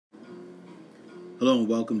Hello and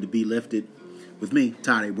welcome to Be Lifted with me,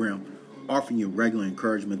 Todd A. Brown, offering you regular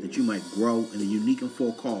encouragement that you might grow in the unique and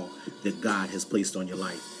full call that God has placed on your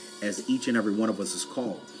life. As each and every one of us is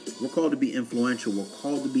called, we're called to be influential. We're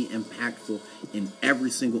called to be impactful in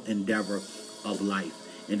every single endeavor of life.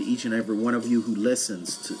 And each and every one of you who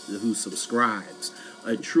listens, who subscribes,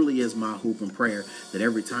 it truly is my hope and prayer that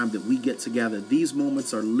every time that we get together, these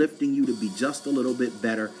moments are lifting you to be just a little bit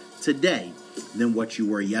better today than what you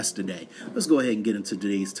were yesterday. Let's go ahead and get into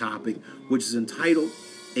today's topic, which is entitled,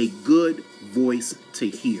 A Good Voice to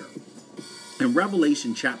Hear. In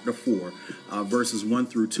Revelation chapter 4, verses 1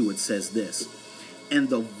 through 2, it says this, "And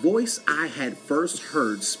the voice I had first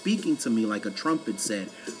heard speaking to me like a trumpet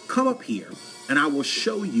said, 'Come up here, and I will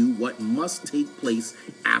show you what must take place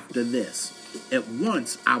after this.' At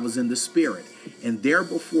once I was in the Spirit, and there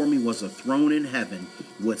before me was a throne in heaven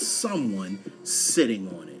with someone sitting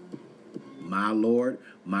on it." My Lord,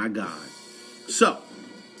 my God. So,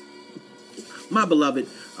 my beloved,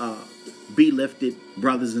 Be Lifted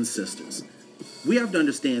brothers and sisters, we have to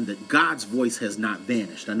understand that God's voice has not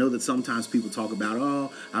vanished. I know that sometimes people talk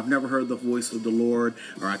about, I've never heard the voice of the Lord,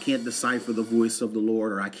 or I can't decipher the voice of the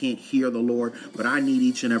Lord, or I can't hear the Lord. But I need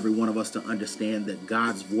each and every one of us to understand that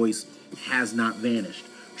God's voice has not vanished.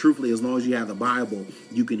 Truthfully, as long as you have the Bible,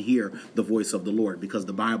 you can hear the voice of the Lord, because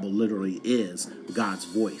the Bible literally is God's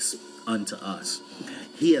voice unto us.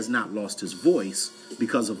 He has not lost his voice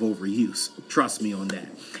because of overuse. Trust me on that.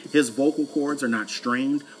 His vocal cords are not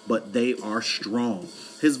strained, but they are strong.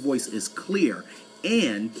 His voice is clear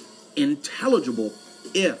and intelligible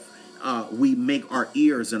if we make our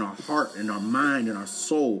ears and our heart and our mind and our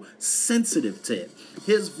soul sensitive to it.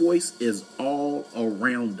 His voice is all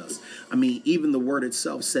around us. I mean, even the word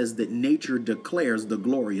itself says that nature declares the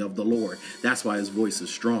glory of the Lord. That's why his voice is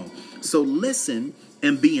strong. So listen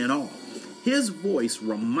and be in awe. His voice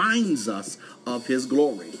reminds us of his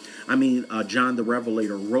glory. I mean, John the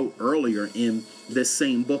Revelator wrote earlier in this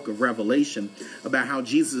same book of Revelation about how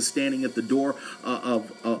Jesus is standing at the door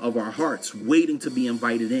of our hearts, waiting to be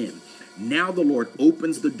invited in. Now the Lord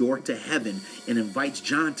opens the door to heaven and invites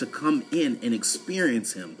John to come in and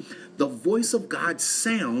experience him. The voice of God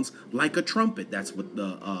sounds like a trumpet. That's what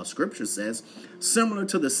the scripture says. Similar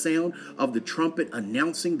to the sound of the trumpet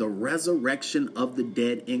announcing the resurrection of the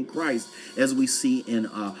dead in Christ, as we see in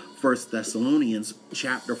 1 Thessalonians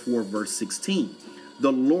chapter 4, verse 16.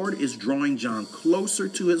 The Lord is drawing John closer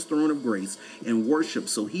to his throne of grace and worship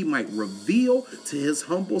so he might reveal to his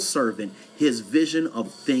humble servant his vision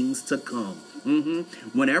of things to come.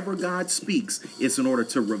 Whenever God speaks, it's in order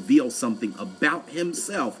to reveal something about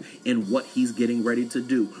himself and what he's getting ready to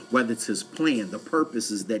do, whether it's his plan, the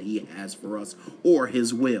purposes that he has for us, or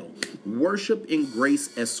his will. Worship and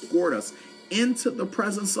grace escort us into the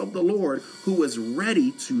presence of the Lord, who is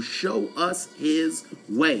ready to show us his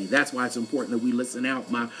way. That's why it's important that we listen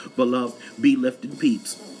out, my beloved Be Lifted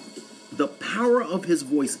peeps. The power of his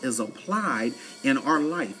voice is applied in our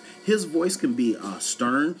life. His voice can be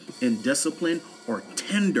stern in discipline or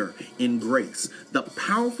tender in grace. The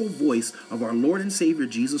powerful voice of our Lord and Savior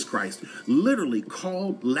Jesus Christ literally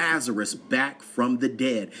called Lazarus back from the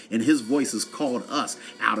dead, and his voice has called us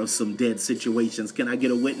out of some dead situations. Can I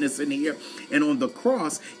get a witness in here? And on the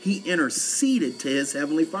cross, he interceded to his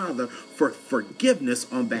heavenly Father for forgiveness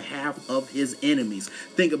on behalf of his enemies.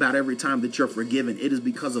 Think about every time that you're forgiven. It is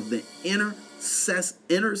because of the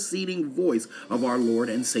interceding voice of our Lord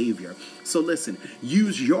and Savior. So listen,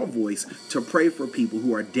 use your voice to pray for people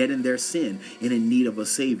who are dead in their sin and in need of a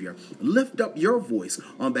Savior. Lift up your voice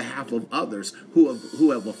on behalf of others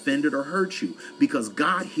who have offended or hurt you, because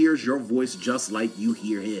God hears your voice just like you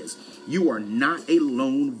hear his. You are not a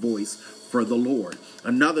lone voice for the Lord.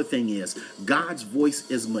 Another thing is, God's voice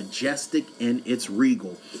is majestic and it's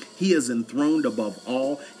regal. He is enthroned above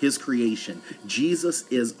all his creation. Jesus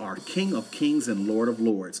is our King of kings and Lord of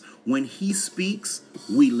lords. When he speaks,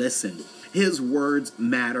 we listen. His words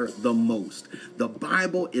matter the most. The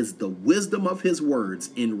Bible is the wisdom of his words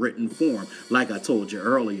in written form, like I told you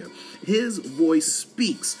earlier. His voice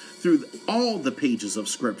speaks through all the pages of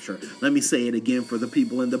Scripture. Let me say it again for the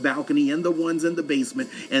people in the balcony and the ones in the basement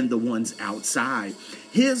and the ones outside.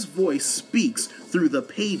 His voice speaks through the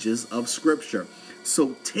pages of Scripture.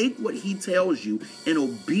 So take what he tells you and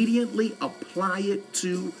obediently apply it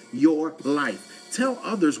to your life. Tell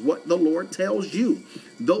others what the Lord tells you.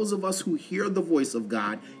 Those of us who hear the voice of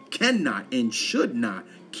God cannot and should not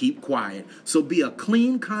keep quiet. So be a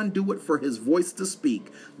clean conduit for his voice to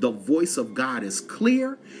speak. The voice of God is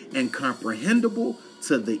clear and comprehensible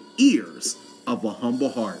to the ears of a humble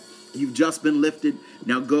heart. You've just been lifted.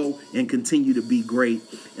 Now go and continue to be great.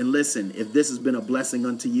 And listen, if this has been a blessing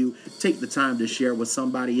unto you, take the time to share with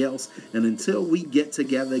somebody else. And until we get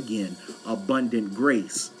together again, abundant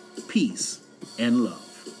grace, peace, and love.